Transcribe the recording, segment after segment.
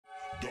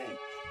By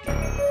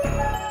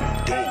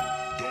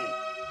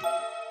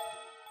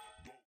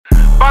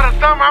the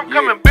summer, I'm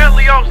coming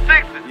Bentley on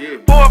sixes.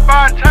 4 or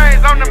 5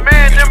 chains, I'm the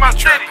man in my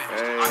city.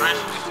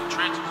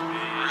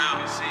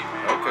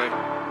 Okay.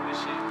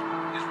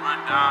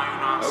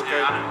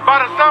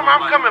 By the summer,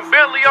 I'm coming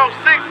Bentley on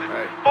sixes.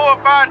 4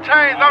 or 5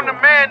 chains, I'm the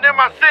man in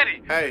my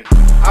city. Hey,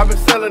 I've been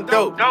selling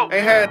dope,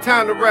 ain't had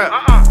time to rap.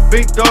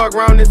 Big dog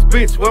round this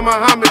bitch, where my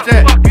homage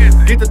at?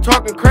 Get the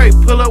talking crate,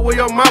 pull up where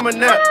your mama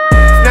nap.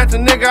 Snatch a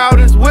nigga out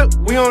his whip,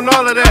 we on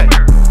all of that.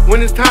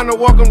 When it's time to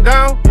walk him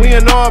down, we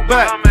in all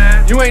black.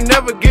 You ain't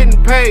never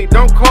getting paid,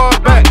 don't call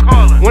back.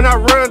 When I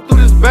run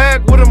through this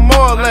bag, where the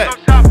mall at?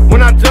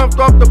 When I jumped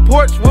off the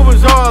porch, where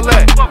was all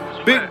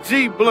at? Big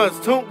G blunts,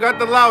 Toon got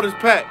the loudest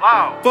pack.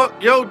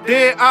 Fuck your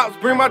dead ops,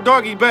 bring my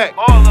doggy back.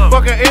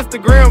 Fuck an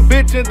Instagram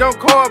bitch and don't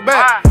call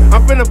back.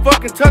 I'm finna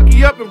fuck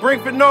Kentucky up and bring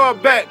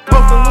Fenora back.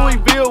 Post a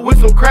Louisville with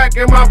some crack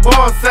in my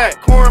ball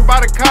sack. Corn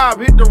by the cob,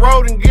 hit the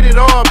road and get it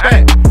all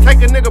back.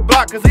 Take a nigga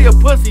block cause he a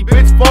pussy,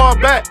 bitch, fall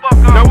back.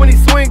 Now when he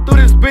swing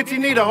through this bitch, he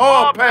need a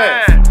hall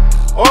pass.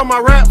 All my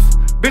raps,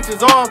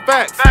 bitches all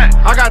facts.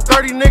 I got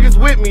 30 niggas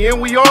with me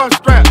and we all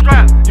strapped.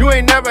 You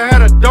ain't never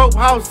had a dope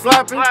house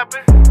slapping.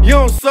 You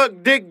don't suck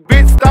dick,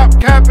 bitch, stop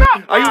capping.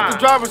 I used to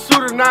drive a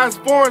shooter, now it's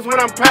foreigns when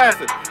I'm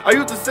passing. I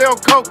used to sell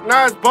coke,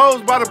 now it's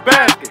bows by the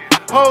basket.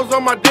 Hoes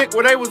on my dick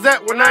where they was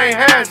at when I ain't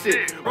had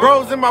shit.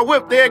 Bros in my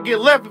whip, they'll get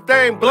left if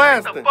they ain't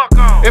blasting.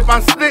 If I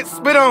snitch,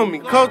 spit on me,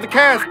 close the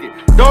casket.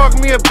 Dog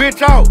me a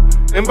bitch out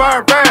and buy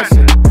her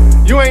fashion.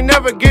 You ain't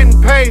never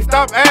getting paid,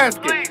 stop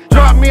asking.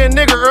 Drop me a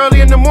nigga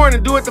early in the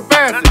morning, do it the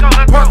fastest.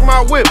 Park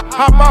my whip,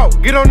 hop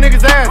out, get on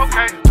niggas'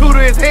 asses. 2 to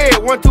his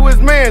head, 1 to his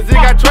mans, it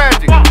got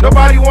tragic.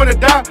 Nobody wanna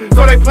die,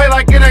 so they play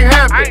like it ain't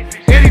happen.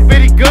 Itty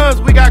bitty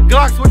guns, we got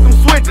Glocks with them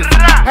switches.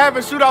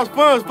 Having shootouts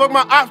funds, fuck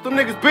my ops, them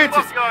niggas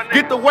bitches.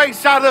 Get the weight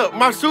shot up,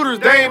 my shooters,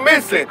 they ain't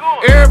missing.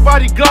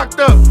 Everybody glocked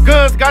up,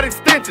 guns got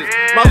extensions.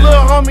 My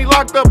little homie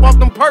locked up off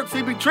them perks,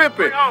 he be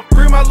tripping.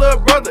 Free my little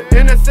brother,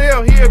 in the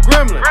cell, he a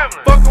gremlin.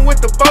 Fucking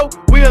with the folk,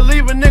 we'll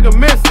leave a nigga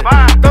missing.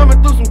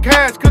 Thumbing through some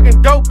cash,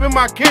 cooking dope in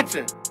my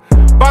kitchen.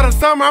 By the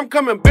summer, I'm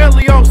coming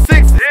Bentley on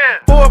sixes.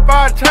 4 or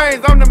 5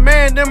 chains, I'm the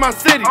man in my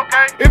city.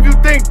 If you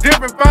think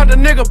different, find a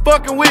nigga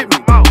fucking with me.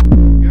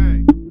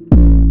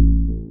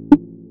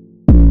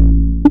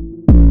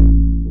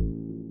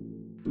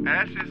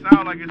 That shit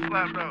sound like it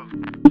slapped though.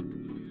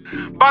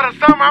 By the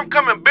summer, I'm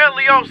coming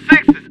Bentley on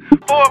sixes.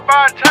 4 or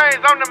 5 chains,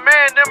 I'm the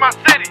man in my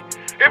city.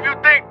 If you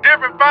think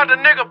different, find a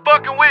nigga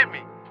fucking with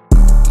me.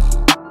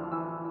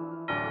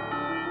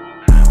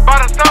 By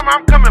the summer,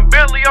 I'm coming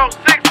Bentley on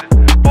sixes.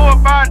 4 or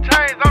 5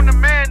 chains, I'm the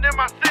man in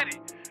my city.